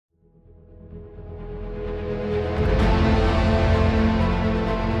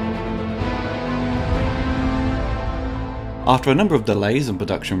After a number of delays and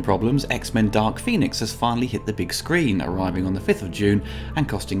production problems, X-Men Dark Phoenix has finally hit the big screen, arriving on the 5th of June and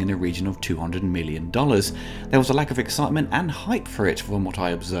costing in the region of $200 million. There was a lack of excitement and hype for it from what I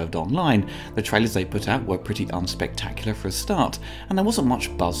observed online. The trailers they put out were pretty unspectacular for a start, and there wasn't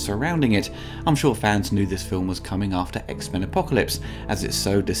much buzz surrounding it. I'm sure fans knew this film was coming after X-Men Apocalypse, as it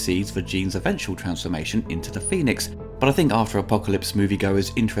sowed the seeds for Jean's eventual transformation into the Phoenix. But I think after Apocalypse,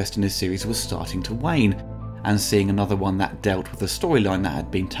 moviegoers' interest in this series was starting to wane, and seeing another one that dealt with a storyline that had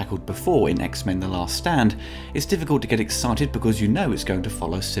been tackled before in X-Men The Last Stand, it's difficult to get excited because you know it's going to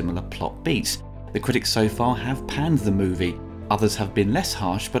follow similar plot beats. The critics so far have panned the movie, others have been less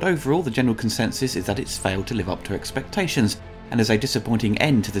harsh, but overall the general consensus is that it's failed to live up to expectations, and is a disappointing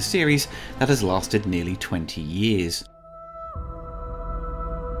end to the series that has lasted nearly 20 years.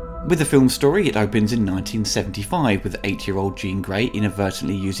 With the film's story, it opens in 1975 with 8-year-old Jean Grey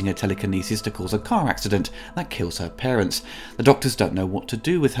inadvertently using her telekinesis to cause a car accident that kills her parents. The doctors don't know what to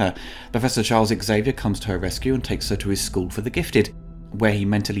do with her. Professor Charles Xavier comes to her rescue and takes her to his school for the gifted, where he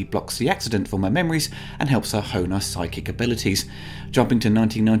mentally blocks the accident from her memories and helps her hone her psychic abilities. Jumping to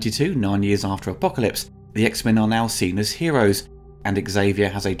 1992, 9 years after Apocalypse, the X-Men are now seen as heroes, and Xavier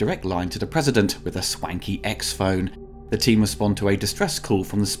has a direct line to the President with a swanky X-phone. The team respond to a distress call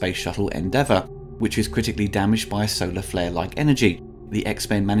from the space shuttle Endeavour, which is critically damaged by a solar flare-like energy. The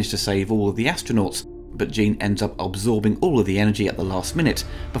X-Men manage to save all of the astronauts, but Jean ends up absorbing all of the energy at the last minute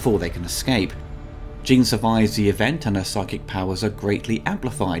before they can escape. Jean survives the event and her psychic powers are greatly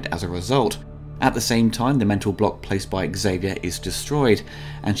amplified as a result. At the same time, the mental block placed by Xavier is destroyed,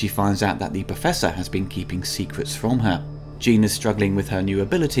 and she finds out that the Professor has been keeping secrets from her. Jean is struggling with her new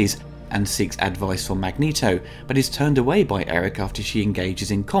abilities and seeks advice from Magneto, but is turned away by Eric after she engages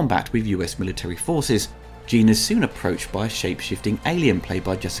in combat with US military forces. Jean is soon approached by a shape-shifting alien played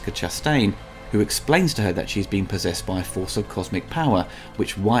by Jessica Chastain, who explains to her that she's been possessed by a force of cosmic power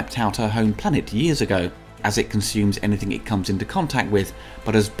which wiped out her home planet years ago, as it consumes anything it comes into contact with,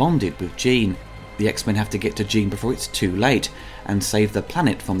 but has bonded with Jean. The X-Men have to get to Jean before it's too late, and save the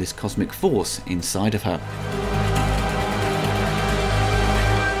planet from this cosmic force inside of her.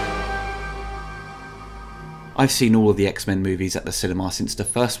 I've seen all of the X-Men movies at the cinema since the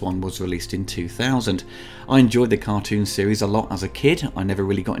first one was released in 2000. I enjoyed the cartoon series a lot as a kid. I never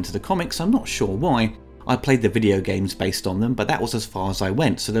really got into the comics, I'm not sure why. I played the video games based on them, but that was as far as I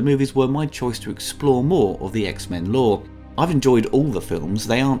went, so the movies were my choice to explore more of the X-Men lore. I've enjoyed all the films,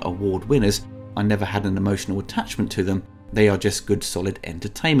 they aren't award winners, I never had an emotional attachment to them. They are just good solid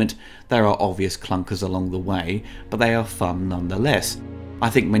entertainment. There are obvious clunkers along the way, but they are fun nonetheless. I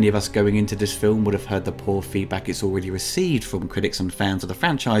think many of us going into this film would have heard the poor feedback it's already received from critics and fans of the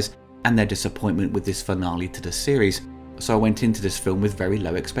franchise, and their disappointment with this finale to the series. So I went into this film with very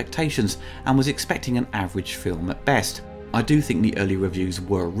low expectations, and was expecting an average film at best. I do think the early reviews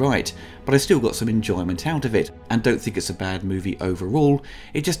were right, but I still got some enjoyment out of it, and don't think it's a bad movie overall.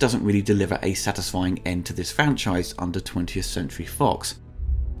 It just doesn't really deliver a satisfying end to this franchise under 20th Century Fox.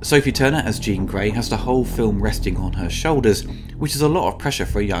 Sophie Turner as Jean Grey has the whole film resting on her shoulders, which is a lot of pressure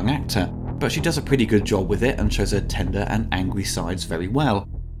for a young actor, but she does a pretty good job with it and shows her tender and angry sides very well.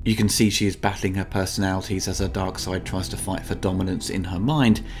 You can see she is battling her personalities as her dark side tries to fight for dominance in her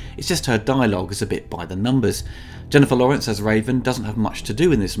mind. It's just her dialogue is a bit by the numbers. Jennifer Lawrence as Raven doesn't have much to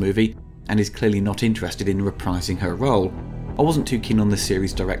do in this movie, and is clearly not interested in reprising her role. I wasn't too keen on the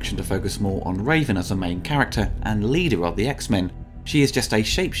series' direction to focus more on Raven as a main character and leader of the X-Men. She is just a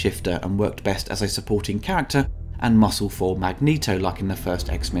shapeshifter and worked best as a supporting character and muscle for Magneto like in the first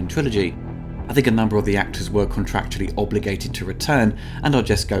X-Men trilogy. I think a number of the actors were contractually obligated to return and are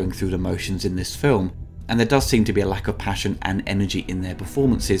just going through the motions in this film, and there does seem to be a lack of passion and energy in their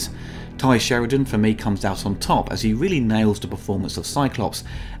performances. Ty Sheridan for me comes out on top as he really nails the performance of Cyclops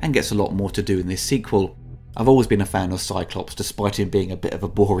and gets a lot more to do in this sequel. I've always been a fan of Cyclops despite him being a bit of a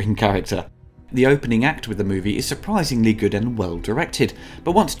boring character. The opening act with the movie is surprisingly good and well directed,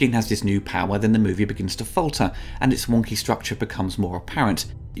 but once Jean has this new power then the movie begins to falter and its wonky structure becomes more apparent.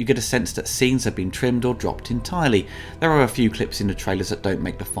 You get a sense that scenes have been trimmed or dropped entirely. There are a few clips in the trailers that don't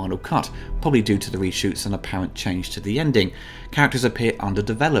make the final cut, probably due to the reshoots and apparent change to the ending. Characters appear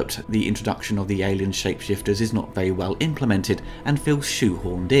underdeveloped, the introduction of the alien shapeshifters is not very well implemented and feels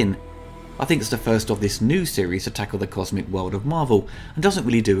shoehorned in. I think it's the first of this new series to tackle the cosmic world of Marvel and doesn't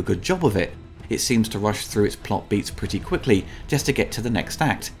really do a good job of it. It seems to rush through its plot beats pretty quickly just to get to the next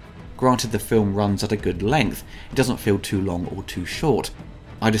act. Granted, the film runs at a good length, it doesn't feel too long or too short.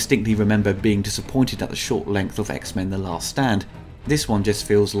 I distinctly remember being disappointed at the short length of X-Men The Last Stand. This one just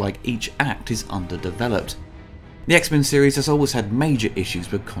feels like each act is underdeveloped. The X-Men series has always had major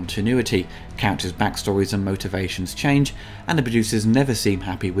issues with continuity, characters' backstories and motivations change, and the producers never seem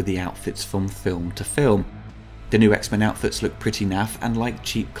happy with the outfits from film to film. The new X-Men outfits look pretty naff and like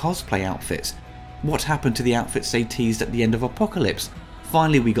cheap cosplay outfits. What happened to the outfits they teased at the end of Apocalypse?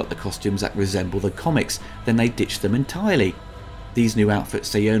 Finally we got the costumes that resemble the comics, then they ditched them entirely. These new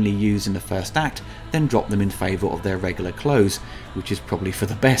outfits they only use in the first act, then drop them in favour of their regular clothes, which is probably for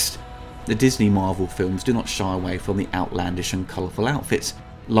the best. The Disney Marvel films do not shy away from the outlandish and colourful outfits,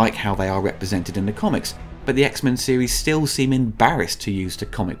 like how they are represented in the comics, but the X-Men series still seem embarrassed to use the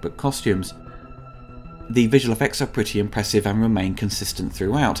comic book costumes. The visual effects are pretty impressive and remain consistent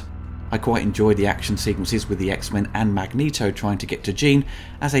throughout. I quite enjoy the action sequences with the X-Men and Magneto trying to get to Jean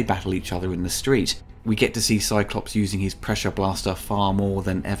as they battle each other in the street. We get to see Cyclops using his pressure blaster far more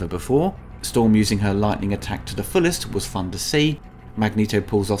than ever before. Storm using her lightning attack to the fullest was fun to see. Magneto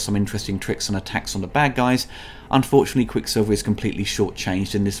pulls off some interesting tricks and attacks on the bad guys. Unfortunately, Quicksilver is completely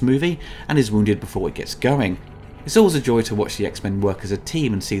shortchanged in this movie and is wounded before it gets going. It's always a joy to watch the X-Men work as a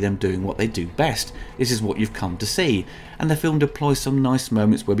team and see them doing what they do best. This is what you've come to see, and the film deploys some nice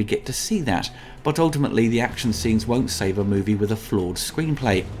moments where we get to see that, but ultimately the action scenes won't save a movie with a flawed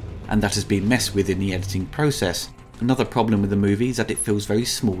screenplay, and that has been messed with in the editing process. Another problem with the movie is that it feels very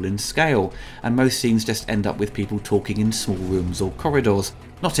small in scale, and most scenes just end up with people talking in small rooms or corridors.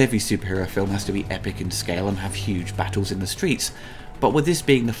 Not every superhero film has to be epic in scale and have huge battles in the streets, but with this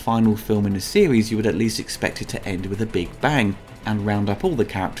being the final film in the series, you would at least expect it to end with a big bang, and round up all the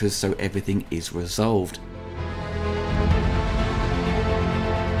characters so everything is resolved.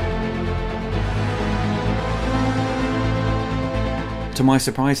 To my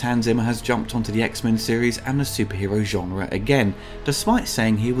surprise, Hans Zimmer has jumped onto the X-Men series and the superhero genre again, despite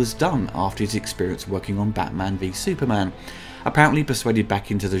saying he was done after his experience working on Batman v Superman. Apparently persuaded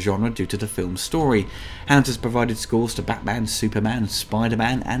back into the genre due to the film's story, Hans has provided scores to Batman, Superman,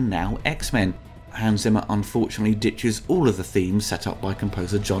 Spider-Man and now X-Men. Hans Zimmer unfortunately ditches all of the themes set up by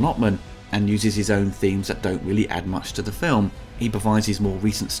composer John Ottman and uses his own themes that don't really add much to the film. He provides his more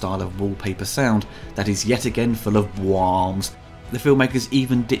recent style of wallpaper sound that is yet again full of whamms. The filmmakers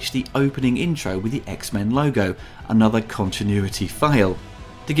even ditched the opening intro with the X-Men logo, another continuity fail.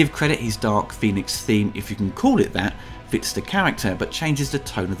 To give credit, his Dark Phoenix theme, if you can call it that, fits the character but changes the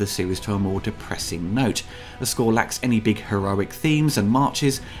tone of the series to a more depressing note. The score lacks any big heroic themes and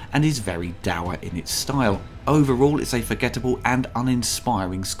marches and is very dour in its style. Overall, it's a forgettable and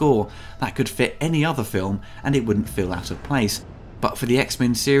uninspiring score that could fit any other film and it wouldn't feel out of place. But for the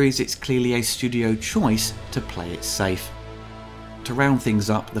X-Men series, it's clearly a studio choice to play it safe. To round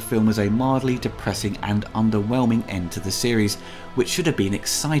things up, the film is a mildly depressing and underwhelming end to the series, which should have been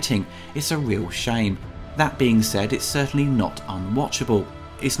exciting. It's a real shame. That being said, it's certainly not unwatchable.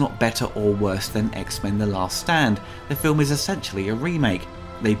 It's not better or worse than X-Men The Last Stand. The film is essentially a remake.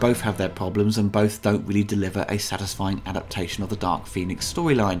 They both have their problems and both don't really deliver a satisfying adaptation of the Dark Phoenix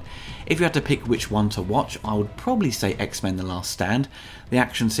storyline. If you had to pick which one to watch, I would probably say X-Men The Last Stand. The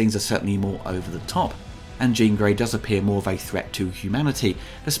action scenes are certainly more over the top, and Jean Grey does appear more of a threat to humanity,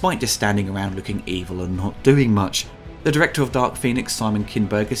 despite just standing around looking evil and not doing much. The director of Dark Phoenix, Simon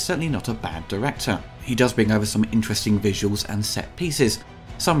Kinberg, is certainly not a bad director. He does bring over some interesting visuals and set pieces.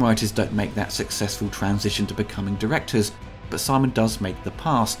 Some writers don't make that successful transition to becoming directors, but Simon does make the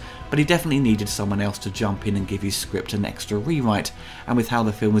pass, but he definitely needed someone else to jump in and give his script an extra rewrite, and with how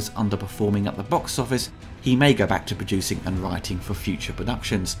the film is underperforming at the box office, he may go back to producing and writing for future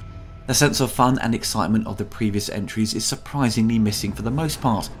productions. The sense of fun and excitement of the previous entries is surprisingly missing for the most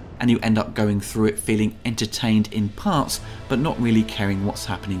part, and you end up going through it feeling entertained in parts, but not really caring what's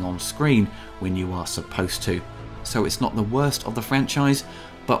happening on screen when you are supposed to. So it's not the worst of the franchise,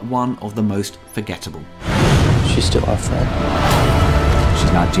 but one of the most forgettable. She's still our friend.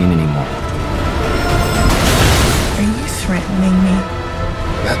 She's not Jean anymore. Are you threatening me?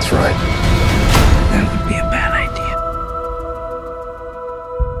 That's right. That would be a bad idea.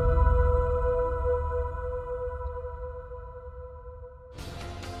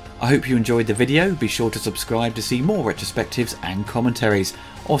 I hope you enjoyed the video. Be sure to subscribe to see more retrospectives and commentaries.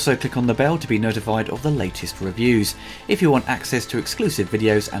 Also click on the bell to be notified of the latest reviews. If you want access to exclusive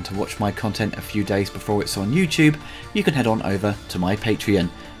videos and to watch my content a few days before it's on YouTube, you can head on over to my Patreon.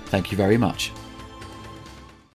 Thank you very much.